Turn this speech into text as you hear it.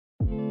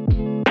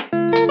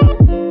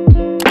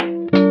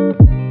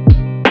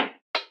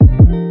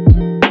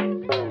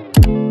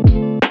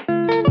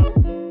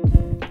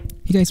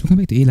Hey guys, welcome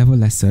back to A-Level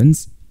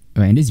Lessons.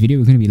 In this video,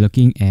 we're going to be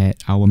looking at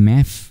our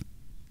math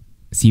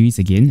series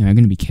again. We're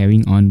going to be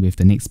carrying on with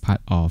the next part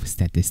of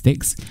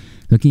statistics,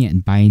 looking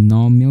at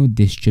binomial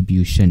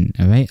distribution.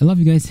 Alright, a lot of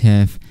you guys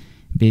have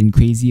been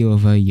crazy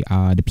over the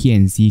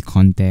PNC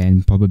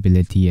content,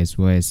 probability, as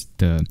well as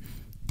the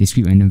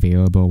discrete random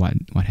variable,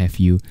 what have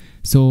you.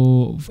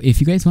 So if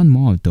you guys want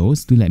more of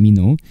those, do let me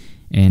know,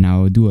 and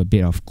I'll do a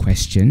bit of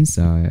questions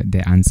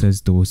that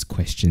answers those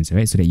questions,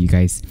 right? So that you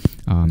guys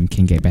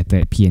can get better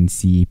at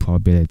PNC,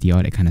 probability,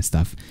 all that kind of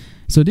stuff.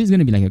 So this is going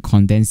to be like a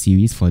content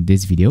series for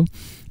this video,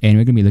 and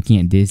we're going to be looking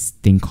at this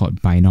thing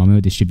called binomial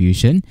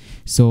distribution.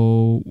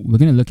 So we're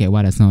going to look at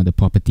what are some of the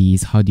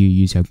properties, how do you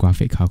use your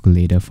graphic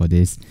calculator for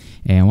this,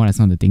 and what are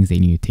some of the things that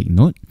you need to take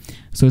note.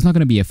 So it's not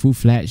going to be a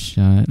full-fledged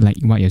like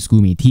what your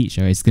school may teach,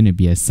 or it's going to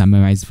be a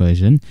summarized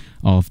version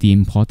of the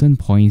important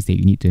points that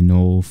you need to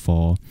know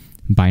for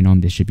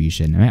binomial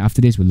distribution. Right?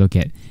 After this, we'll look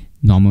at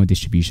normal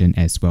distribution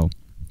as well.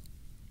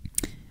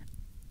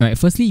 Alright,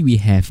 firstly, we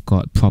have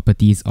got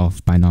properties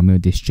of binomial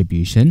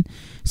distribution.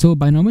 So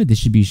binomial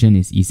distribution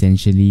is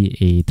essentially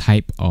a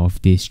type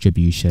of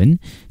distribution.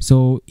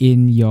 So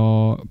in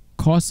your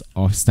course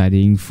of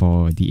studying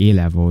for the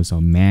A-levels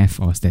or math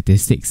or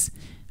statistics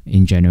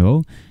in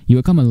general, you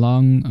will come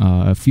along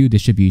a few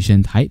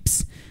distribution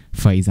types.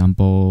 For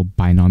example,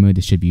 binomial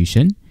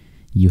distribution.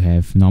 You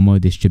have normal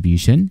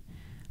distribution.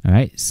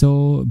 Alright,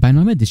 so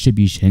binomial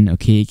distribution,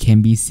 okay,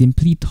 can be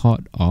simply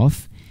thought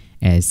of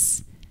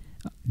as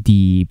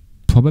the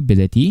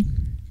probability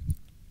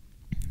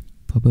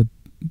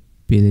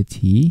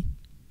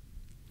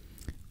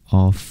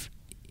of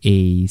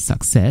a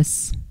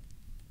success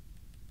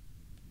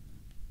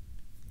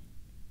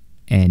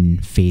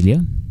and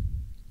failure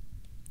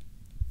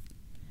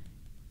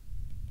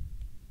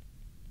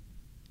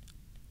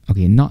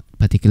okay, not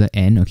particular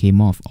and, okay,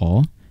 more of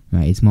or,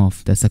 right? It's more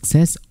of the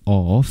success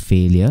or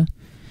failure,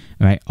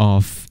 right,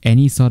 of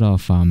any sort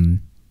of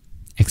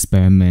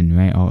experiment,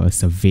 right, or a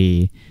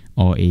survey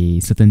or a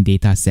certain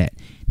data set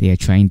they are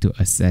trying to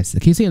assess.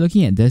 Okay, so you're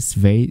looking at this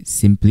very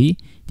simply,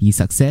 the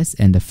success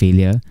and the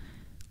failure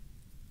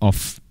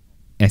of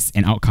as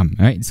an outcome,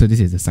 right? So this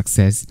is the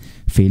success,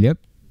 failure,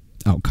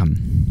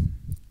 outcome.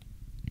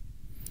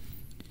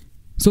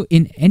 So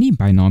in any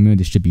binomial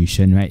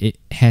distribution, right, it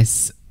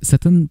has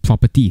certain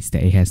properties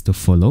that it has to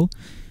follow.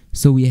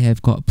 So we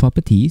have got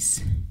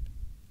properties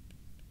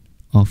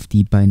of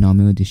the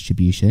binomial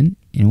distribution.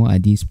 And what are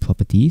these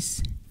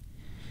properties?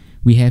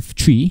 We have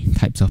three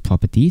types of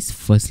properties.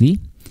 Firstly,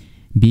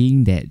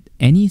 being that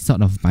any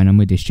sort of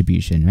binomial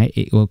distribution, right,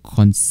 it will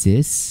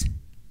consist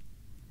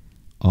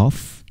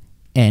of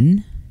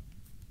n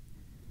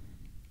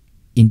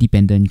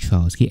independent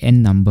trials, okay,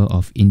 n number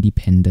of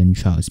independent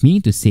trials,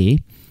 meaning to say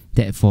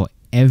that for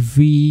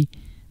every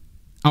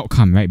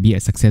outcome, right, be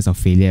it success or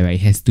failure, right,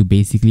 it has to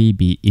basically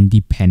be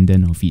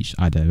independent of each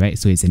other, right?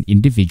 So it's an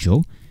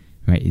individual,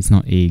 right? It's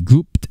not a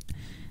grouped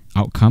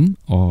outcome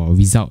or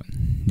result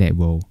that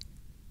will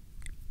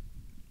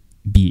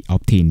be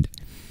obtained.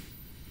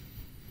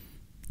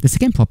 The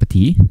second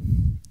property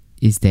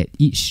is that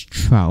each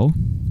trial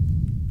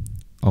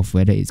of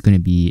whether it's going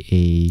to be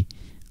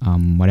a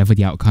whatever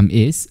the outcome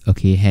is,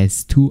 okay,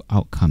 has two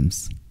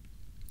outcomes.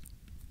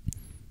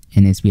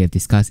 And as we have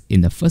discussed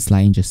in the first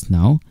line just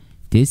now,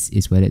 this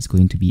is whether it's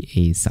going to be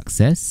a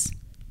success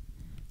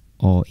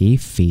or a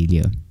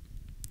failure.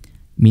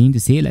 Meaning to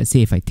say, let's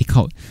say if I take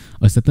out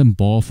a certain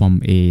ball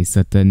from a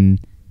certain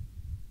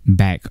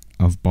bag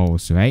of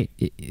balls, right?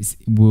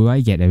 Will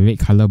I get a red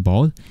color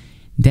ball?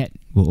 That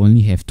will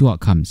only have two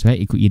outcomes, right?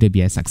 It could either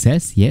be a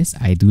success, yes,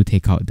 I do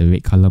take out the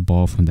red color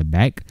ball from the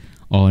bag,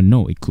 or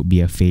no, it could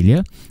be a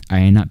failure,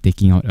 I end up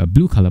taking out a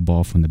blue color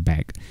ball from the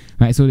bag,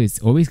 right? So it's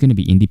always going to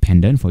be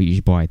independent for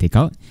each ball I take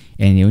out,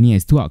 and it only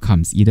has two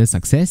outcomes, either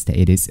success, that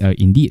it is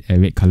indeed a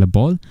red color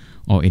ball,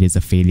 or it is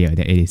a failure,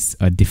 that it is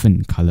a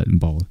different colored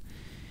ball.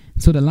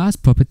 So the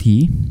last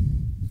property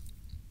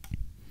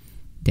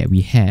that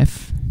we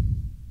have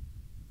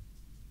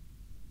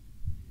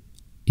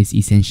is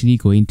essentially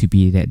going to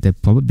be that the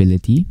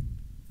probability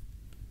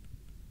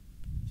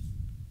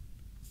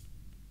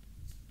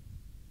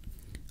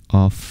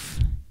of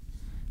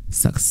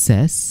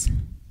success,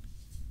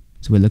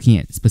 so we're looking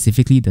at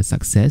specifically the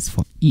success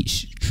for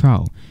each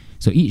trial.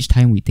 So each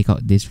time we take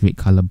out this red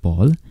color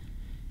ball,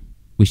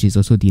 which is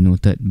also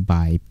denoted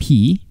by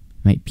P,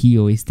 right? P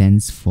always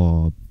stands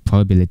for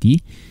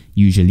probability,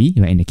 usually,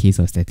 right? In the case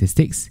of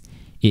statistics,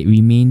 it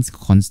remains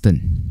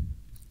constant.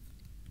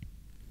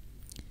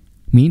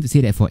 Meaning to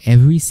say that for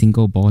every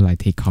single ball I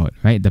take out,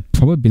 right, the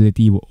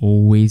probability will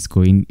always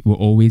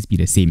be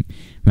the same,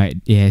 right?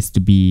 It has to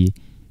be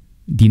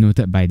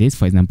denoted by this,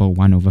 for example,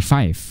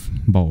 1/5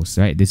 balls,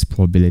 right? This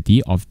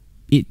probability of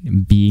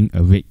it being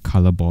a red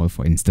color ball,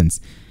 for instance.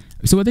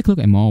 So we'll take a look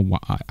at more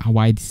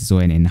why this is so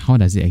and how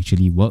does it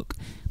actually work.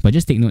 But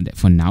just take note that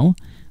for now,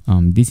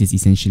 this is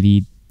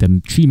essentially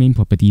the three main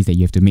properties that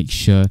you have to make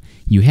sure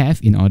you have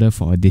in order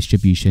for a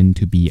distribution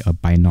to be a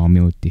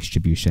binomial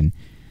distribution.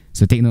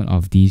 So take note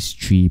of these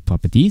three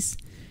properties.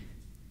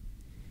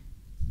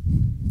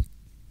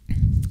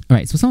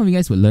 Alright, so some of you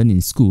guys would learn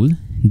in school,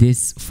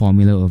 this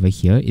formula over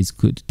here is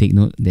good to take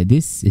note that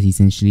this is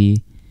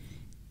essentially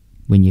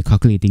when you're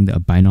calculating the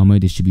binomial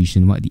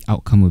distribution, what the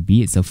outcome would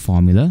be. It's a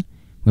formula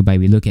whereby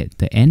we look at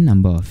the n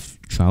number of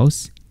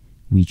trials,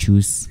 we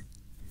choose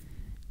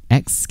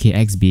x,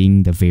 x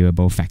being the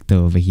variable factor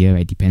over here.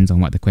 It depends on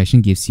what the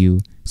question gives you.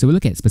 So we'll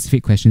look at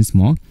specific questions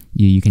more.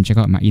 You can check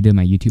out either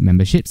my YouTube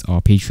memberships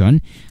or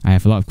Patreon. I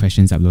have a lot of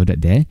questions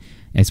uploaded there,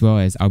 as well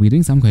as I'll be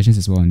doing some questions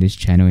as well on this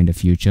channel in the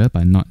future,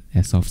 but not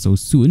as of so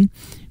soon.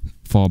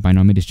 For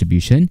binomial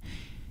distribution,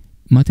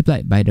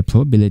 multiplied by the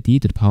probability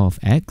to the power of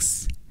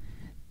x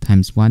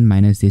times 1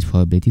 minus this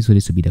probability, so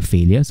this will be the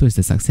failure. So it's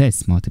the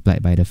success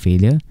multiplied by the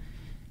failure,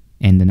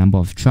 and the number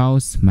of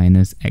trials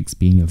minus x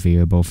being your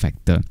variable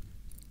factor.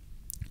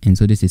 And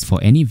so this is for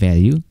any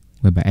value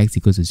whereby x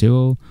equals to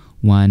 0,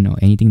 1, or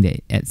anything that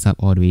adds up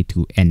all the way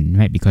to n,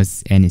 right?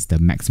 Because n is the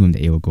maximum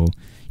that it will go,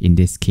 in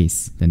this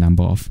case, the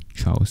number of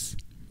trials.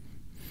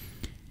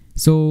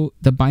 So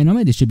the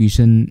binomial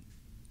distribution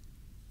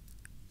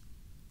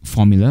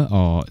formula,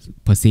 or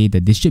per se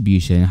the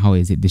distribution, how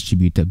is it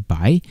distributed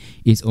by,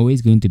 is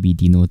always going to be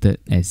denoted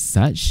as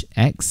such.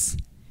 X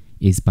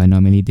is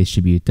binomially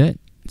distributed,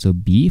 so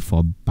B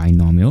for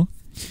binomial.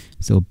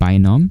 So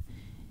binom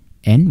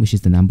n, which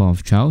is the number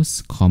of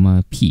trials,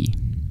 comma p.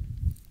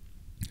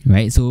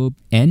 Right, so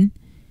n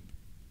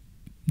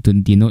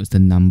denotes the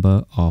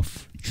number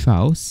of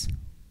trials.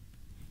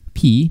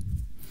 P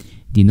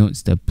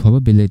denotes the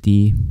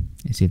probability,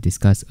 as we've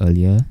discussed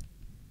earlier,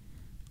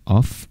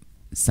 of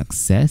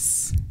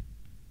success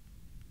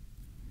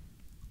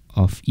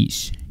of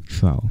each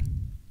trial.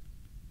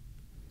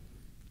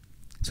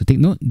 So take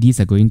note, these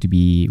are going to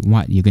be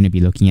what you're going to be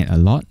looking at a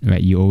lot,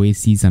 right? You always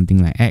see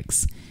something like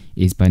x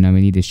is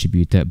binomially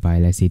distributed by,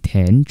 let's say,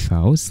 10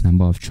 trials,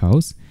 number of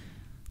trials,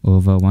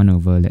 over 1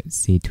 over, let's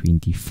say,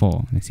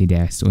 24. Let's say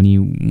there's only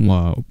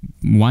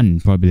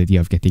one probability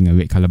of getting a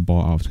red color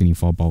ball out of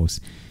 24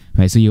 balls,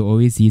 right? So you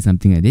always see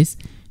something like this.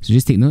 So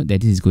just take note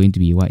that this is going to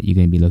be what you're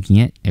going to be looking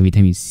at. Every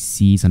time you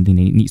see something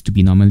that needs to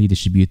be normally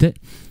distributed,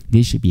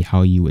 this should be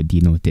how you would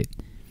denote it.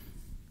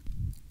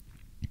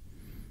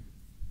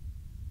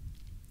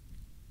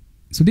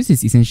 So this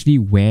is essentially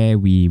where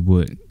we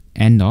would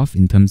end off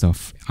in terms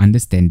of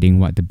understanding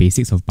what the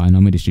basics of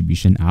binomial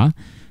distribution are.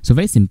 So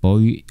very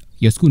simple.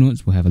 Your school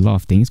notes will have a lot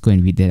of things. Go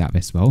and read that up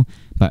as well.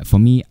 But for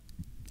me,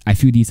 I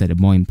feel these are the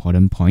more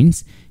important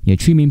points. You have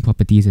three main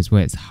properties, as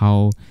well as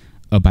how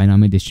a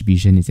binomial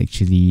distribution is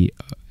actually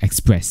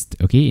expressed,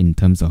 okay, in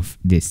terms of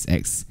this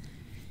x,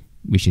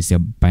 which is your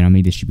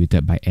binomially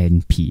distributed by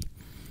np.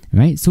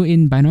 Right? So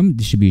in binomial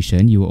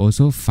distribution, you will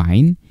also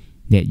find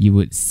that you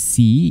would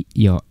see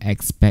your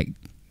expectant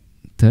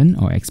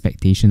or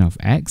expectation of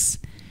x,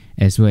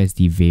 as well as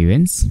the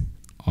variance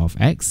of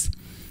x.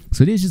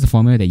 So this is a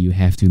formula that you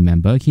have to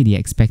remember. Okay, the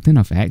expectant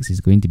of x is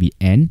going to be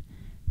n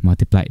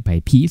multiplied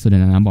by p, so the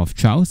number of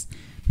trials,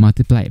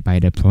 multiplied by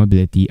the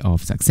probability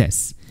of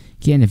success.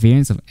 Okay, and the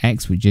variance of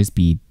x would just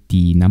be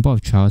the number of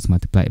trials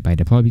multiplied by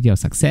the probability of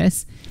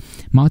success,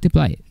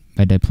 multiplied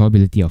by the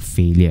probability of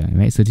failure,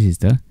 right? So this is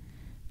the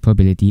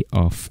probability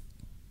of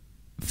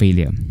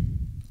failure,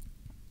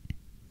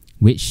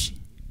 which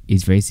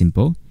is very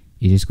simple.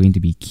 It's just going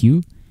to be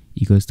q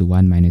equals to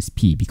 1 minus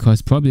p,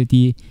 because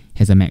probability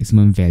has a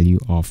maximum value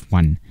of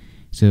 1.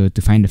 So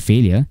to find the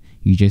failure,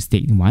 you just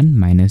take 1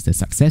 minus the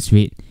success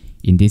rate,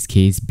 in this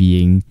case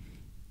being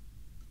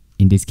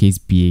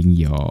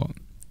your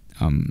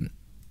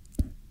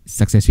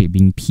success rate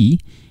being p,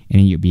 and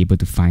then you'll be able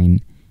to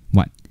find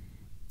what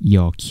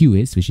your q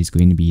is, which is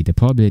going to be the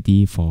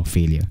probability for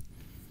failure.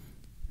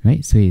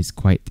 Right? So it's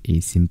quite a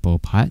simple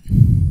part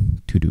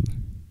to do.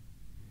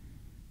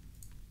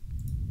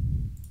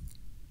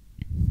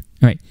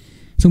 Alright,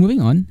 so moving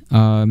on,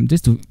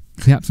 just to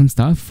clear up some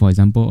stuff, for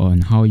example,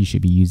 on how you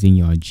should be using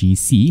your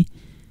GC.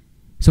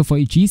 So for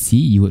your GC,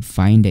 you would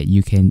find that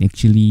you can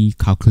actually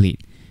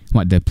calculate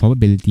what the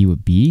probability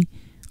would be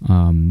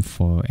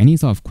for any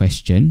sort of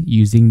question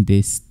using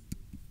these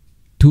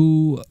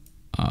two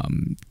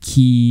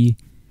key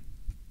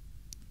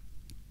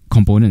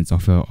components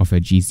of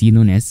a GC,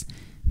 known as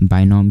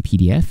binom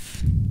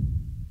PDF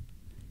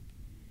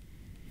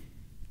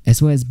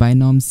as well as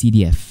binom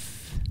CDF.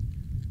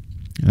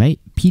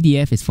 Right?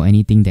 PDF is for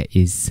anything that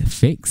is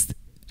fixed.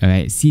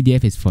 Alright,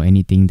 CDF is for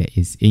anything that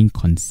is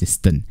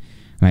inconsistent.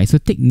 Right? So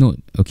take note,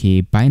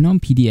 okay,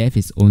 binom PDF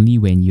is only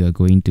when you are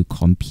going to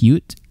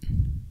compute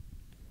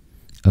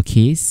a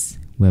case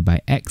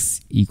whereby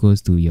x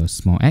equals to your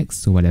small x,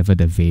 so whatever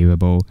the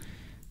variable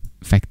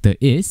factor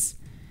is.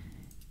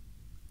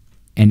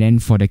 And then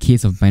for the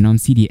case of binom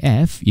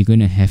CDF, you're going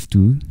to have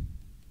to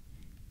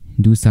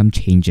do some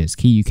changes.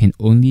 Okay, you can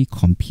only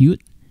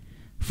compute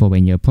for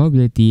when your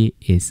probability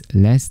is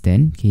less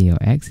than, okay, your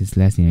x is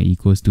less than or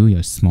equals to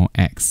your small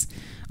x.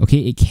 Okay,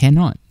 it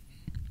cannot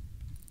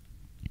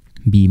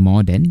be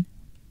more than.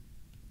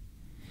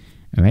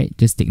 Alright,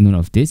 just take note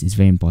of this, it's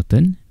very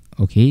important.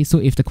 Okay, so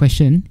if the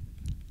question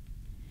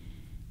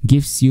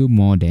gives you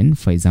more than,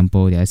 for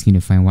example, they're asking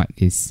you to find what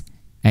is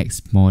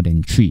x more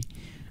than 3.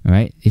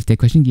 Alright, if the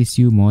question gives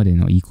you more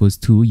than or equals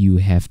to, you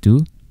have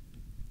to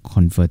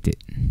convert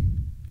it.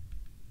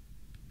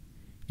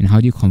 And how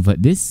do you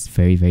convert this?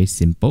 Very, very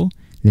simple.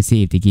 Let's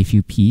say if they give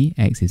you p,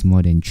 x is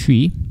more than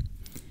 3,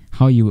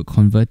 how you would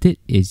convert it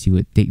is you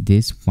would take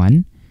this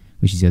 1,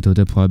 which is your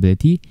total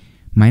probability,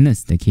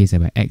 minus the case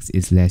whereby x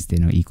is less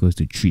than or equals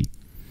to 3.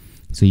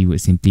 So you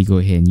would simply go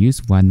ahead and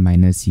use 1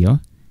 minus your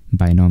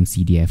binom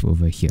CDF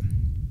over here.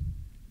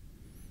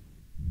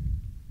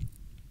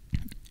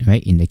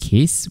 Right, in the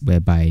case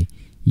whereby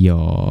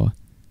your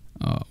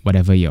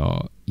whatever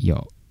your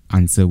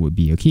answer would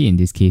be, okay, in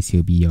this case it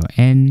will be your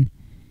n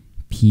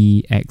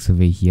px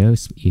over here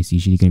is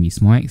usually going to be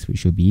small x,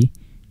 which will be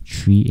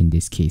 3 in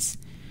this case.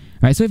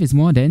 Right, so if it's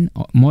more than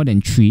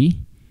 3,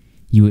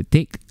 you would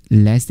take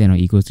less than or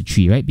equals to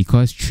 3, right,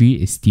 because 3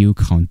 is still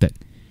counted.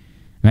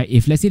 Right,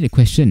 if let's say the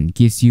question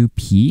gives you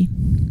p,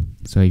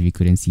 sorry if you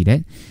couldn't see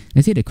that,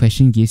 let's say the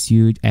question gives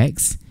you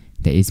x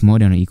that is more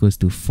than or equals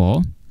to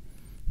 4,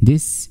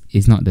 this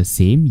is not the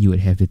same. You would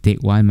have to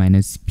take 1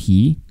 minus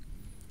p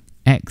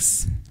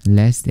x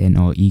less than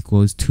or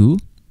equals to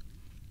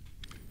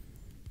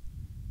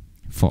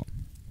 4.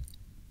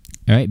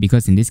 Alright,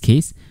 because in this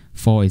case,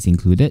 4 is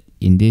included.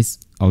 In this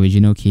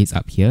original case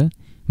up here,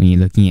 when you're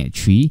looking at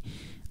 3,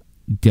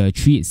 the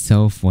 3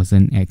 itself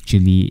wasn't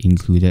actually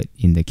included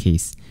in the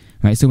case.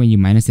 Right, so when you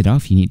minus it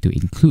off, you need to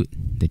include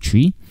the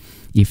 3.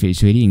 If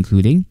it's already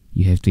including,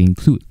 you have to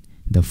include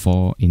the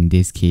 4 in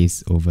this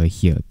case over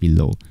here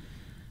below.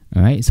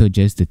 Alright, so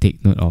just to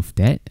take note of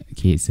that,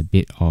 okay, it's a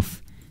bit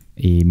of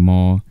a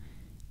more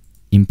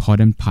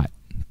important part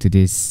to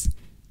this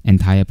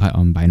entire part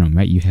on binom,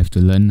 right? You have to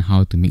learn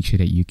how to make sure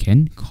that you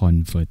can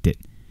convert it.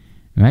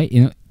 Right,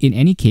 you know, in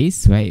any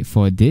case, right,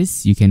 for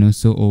this, you can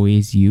also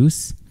always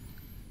use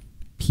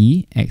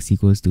p x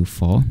equals to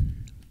 4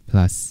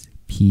 plus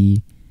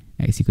p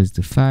x equals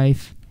to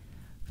 5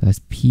 plus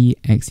p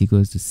x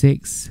equals to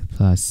 6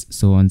 plus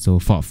so on and so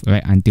forth,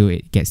 right, until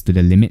it gets to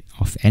the limit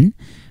of n.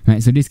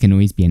 Right, so this can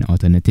always be an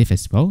alternative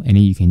as well, and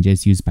then you can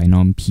just use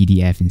binom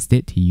PDF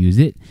instead to use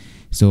it.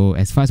 So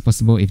as far as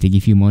possible, if they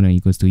give you more than or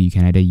equals to, you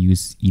can either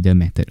use either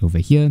method over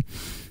here,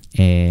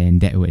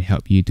 and that would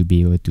help you to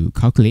be able to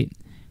calculate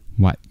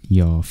what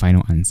your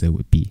final answer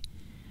would be.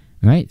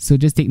 Right, so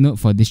just take note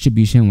for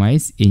distribution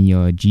wise in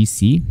your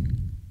GC,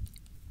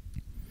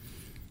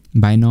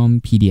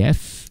 binom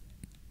PDF,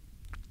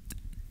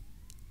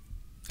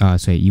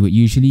 you would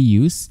usually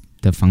use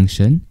the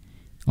function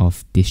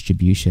of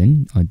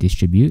distribution or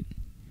distribute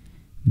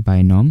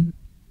binom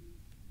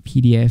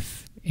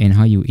PDF, and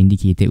how you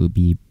indicate it would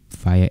be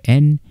via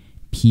n,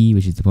 p,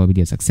 which is the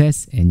probability of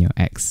success, and your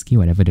x, okay,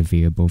 whatever the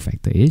variable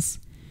factor is.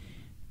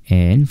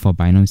 And for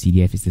binom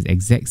CDF, it's the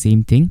exact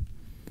same thing.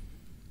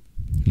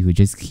 You would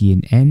just key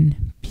in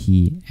n,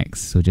 p, x.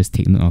 So just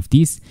take note of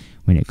these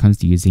when it comes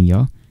to using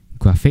your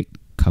graphic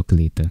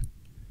calculator.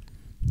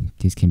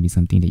 This can be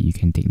something that you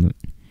can take note.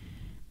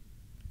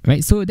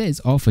 Right, so that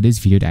is all for this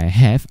video that I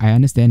have. I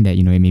understand that,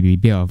 you know, it may be a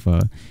bit of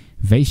a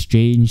very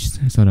strange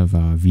sort of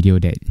video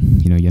that,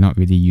 you know, you're not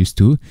really used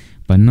to,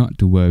 but not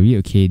to worry,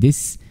 okay?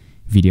 This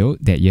video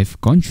that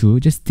you've gone through,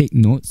 just take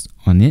notes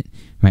on it,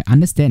 right?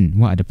 Understand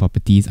what are the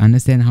properties,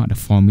 understand how the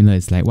formula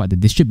is like, what the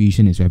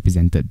distribution is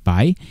represented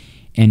by,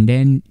 and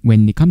then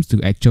when it comes to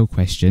actual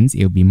questions,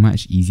 it'll be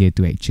much easier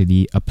to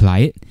actually apply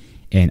it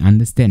and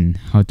understand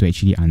how to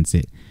actually answer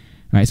it.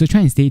 Right, so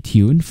try and stay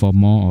tuned for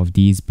more of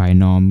these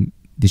binom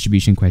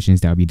distribution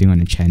questions that I'll be doing on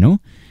the channel,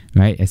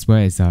 right? As well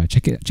as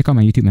check out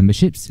my YouTube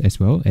memberships as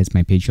well as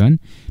my Patreon,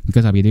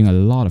 because I'll be doing a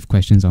lot of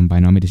questions on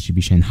binomial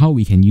distribution, how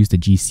we can use the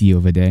GC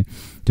over there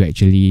to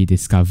actually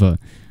discover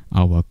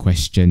our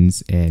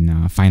questions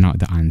and find out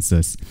the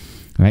answers.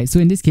 Right, so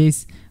in this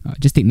case,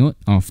 just take note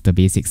of the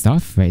basic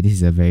stuff, right? This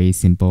is a very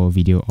simple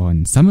video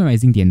on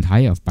summarizing the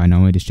entire of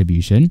binomial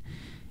distribution.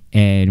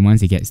 And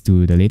once it gets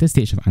to the later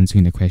stage of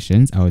answering the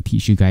questions, I will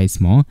teach you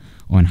guys more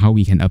on how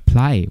we can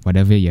apply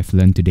whatever you have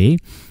learned today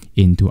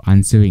into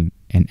answering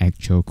an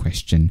actual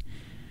question.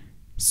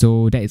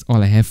 So that is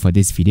all I have for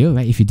this video,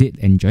 right? If you did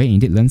enjoy and you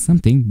did learn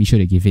something, be sure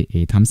to give it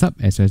a thumbs up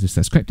as well as to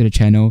subscribe to the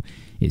channel.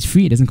 It's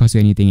free, it doesn't cost you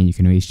anything, and you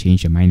can always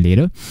change your mind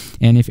later.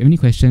 And if you have any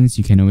questions,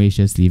 you can always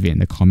just leave it in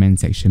the comment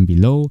section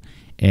below,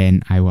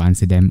 and I will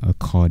answer them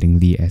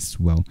accordingly as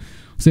well.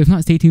 So if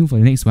not, stay tuned for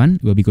the next one.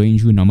 We'll be going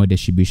through normal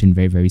distribution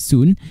very, very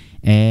soon.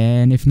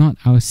 And if not,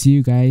 I'll see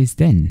you guys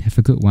then. Have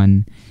a good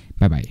one.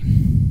 Bye-bye.